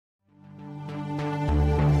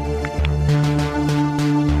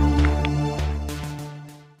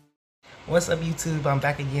What's up YouTube? I'm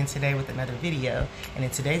back again today with another video, and in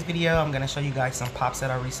today's video I'm going to show you guys some pops that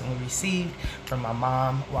I recently received from my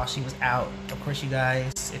mom while she was out. Of course, you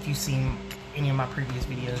guys, if you've seen any of my previous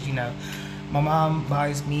videos, you know my mom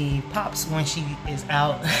buys me pops when she is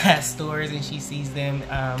out at stores and she sees them.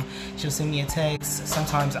 She'll send me a text.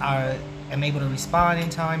 Sometimes I am able to respond in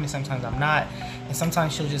time and sometimes I'm not, and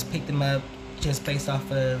sometimes she'll just pick them up just based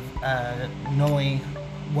off of knowing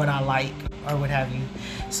what I like or what have you.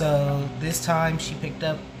 So this time she picked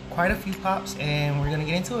up quite a few pops and we're gonna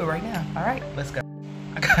get into it right now. All right, let's go.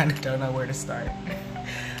 I kind of don't know where to start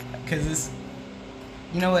because it's,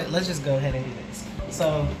 you know what, let's just go ahead and do this.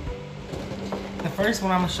 So the first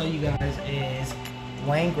one I'm gonna show you guys is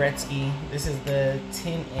Wayne Gretzky. This is the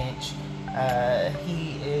 10-inch.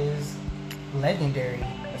 He is legendary,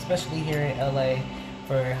 especially here in LA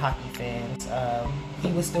for hockey fans.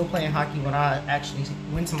 He was still playing hockey when I actually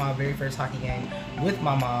went to my very first hockey game with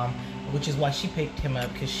my mom, which is why she picked him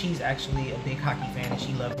up, because she's actually a big hockey fan and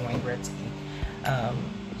she loved Wayne Gretzky.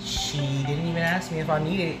 She didn't even ask me if I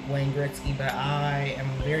needed Wayne Gretzky, but I am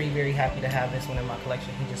very, very happy to have this one in my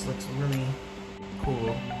collection. He just looks really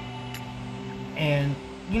cool. And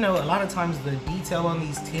you know, a lot of times the detail on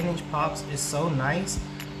these 10-inch pops is so nice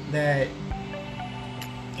that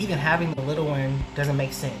even having the little one doesn't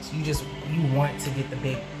make sense. You want to get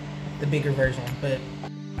the bigger version. But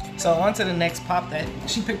so on to the next pop that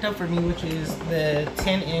she picked up for me, which is the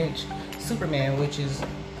 10-inch Superman, which is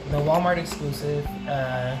the Walmart exclusive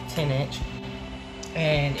 10-inch,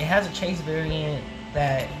 and it has a chase variant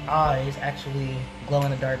that eyes actually glow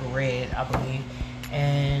in the dark red, I believe.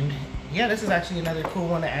 And yeah, this is actually another cool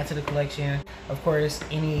one to add to the collection. Of course,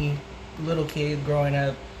 any little kid growing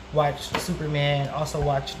up watched Superman, also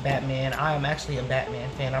watched Batman. I am actually a Batman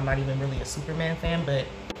fan. I'm not even really a Superman fan, but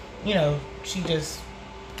you know, she just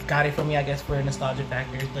got it for me, I guess, for nostalgia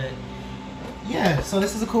factors. But yeah, so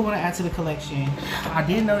this is a cool one to add to the collection. I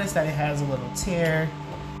did notice that it has a little tear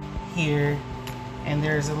here, and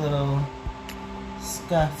there's a little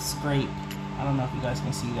scrape. I don't know if you guys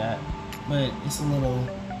can see that, but it's a little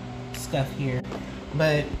scuff here.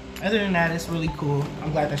 But other than that, it's really cool.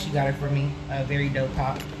 I'm glad that she got it for me. A very dope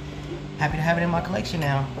pop. Happy to have it in my collection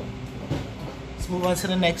now. Let's move on to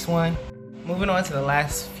the next one. Moving on to the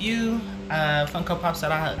last few Funko Pops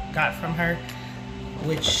that I got from her,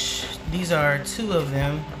 which these are two of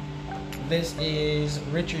them. This is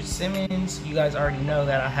Richard Simmons. You guys already know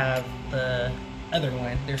that I have the other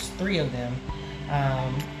one. There's three of them.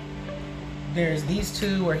 There's these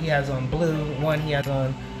two where he has on blue. One he has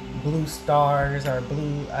on blue stars or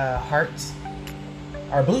blue hearts,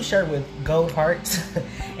 or blue shirt with gold hearts.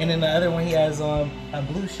 And then the other one he has on a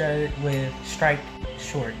blue shirt with striped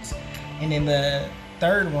shorts. And then the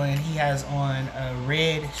third one he has on a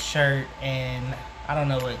red shirt and I don't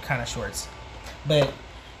know what kind of shorts. But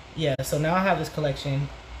yeah, so now I have this collection.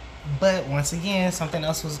 But once again, something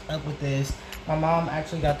else was up with this. My mom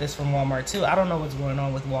actually got this from Walmart too. I don't know what's going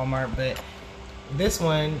on with Walmart, but this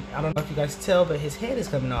one, I don't know if you guys tell, but his head is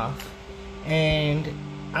coming off. And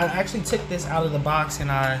I actually took this out of the box and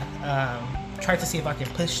I tried to see if I can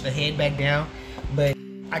push the head back down, but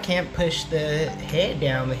I can't push the head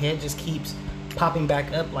down. The head just keeps popping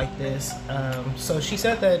back up like this. So she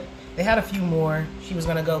said that they had a few more. She was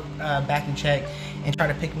gonna go back and check and try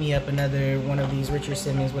to pick me up another one of these Richard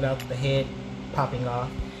Simmons without the head popping off.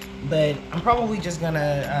 But I'm probably just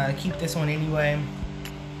gonna keep this one anyway.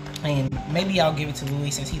 And maybe I'll give it to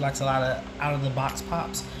Louis since he likes a lot of out-of-the-box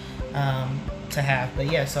pops to have. But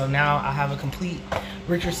yeah, so now I have a complete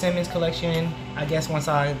Richard Simmons collection, I guess, once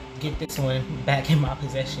I get this one back in my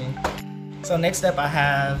possession. So next up I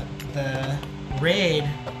have the red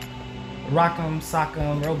Rock'em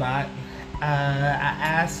Sock'em robot. I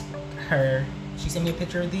asked her, she sent me a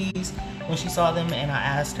picture of these when she saw them, and I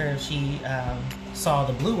asked her if she saw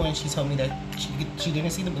the blue one. She told me that she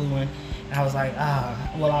didn't see the blue one. And I was like,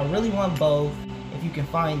 well, I really want both if you can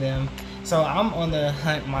find them. So I'm on the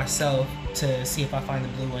hunt myself to see if I find the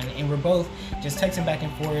blue one. And we're both just texting back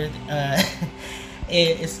and forth.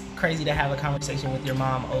 It's crazy to have a conversation with your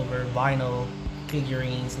mom over vinyl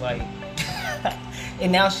figurines, like,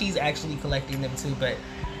 and now she's actually collecting them too. But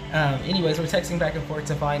anyways, we're texting back and forth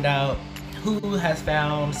to find out who has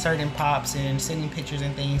found certain pops and sending pictures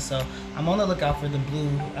and things. So I'm on the lookout for the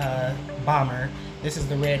blue bomber. This is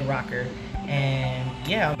the red rocker, and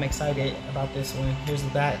yeah, I'm excited about this one. Here's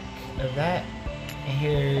the back of that, and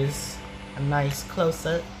here's a nice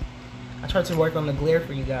close-up. I tried to work on the glare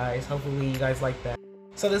for you guys. Hopefully you guys like that.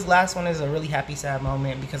 So this last one is a really happy, sad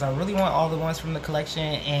moment because I really want all the ones from the collection,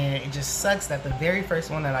 and it just sucks that the very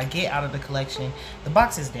first one that I get out of the collection, the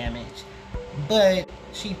box is damaged. But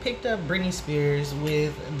she picked up Britney Spears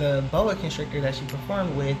with the boa constrictor that she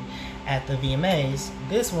performed with at the VMAs.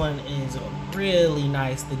 This one is really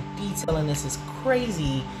nice. The detail in this is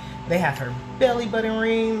crazy. They have her belly button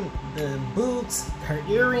ring, the boots, her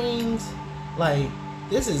earrings. Like,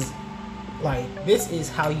 this is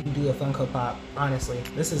how you do a Funko Pop, honestly.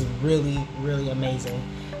 This is really, really amazing.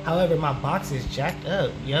 However, my box is jacked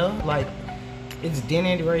up, yo. Like, it's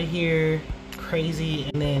dented right here, crazy,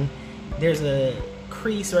 and then there's a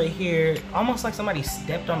crease right here, almost like somebody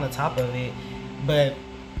stepped on the top of it. But,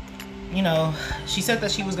 you know, she said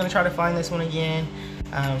that she was gonna try to find this one again.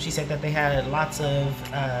 She said that they had lots of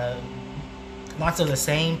the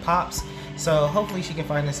same pops. So hopefully she can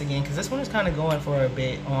find this again, because this one is kind of going for a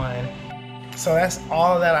bit on. So that's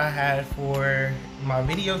all that I had for my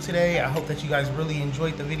video today. I hope that you guys really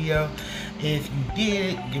enjoyed the video. If you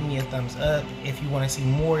did, give me a thumbs up. If you want to see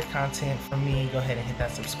more content from me, go ahead and hit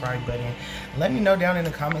that subscribe button. Let me know down in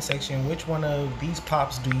the comment section which one of these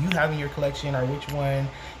pops do you have in your collection, or which one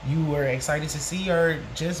you were excited to see, or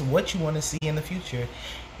just what you want to see in the future.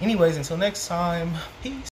 Anyways, until next time, peace.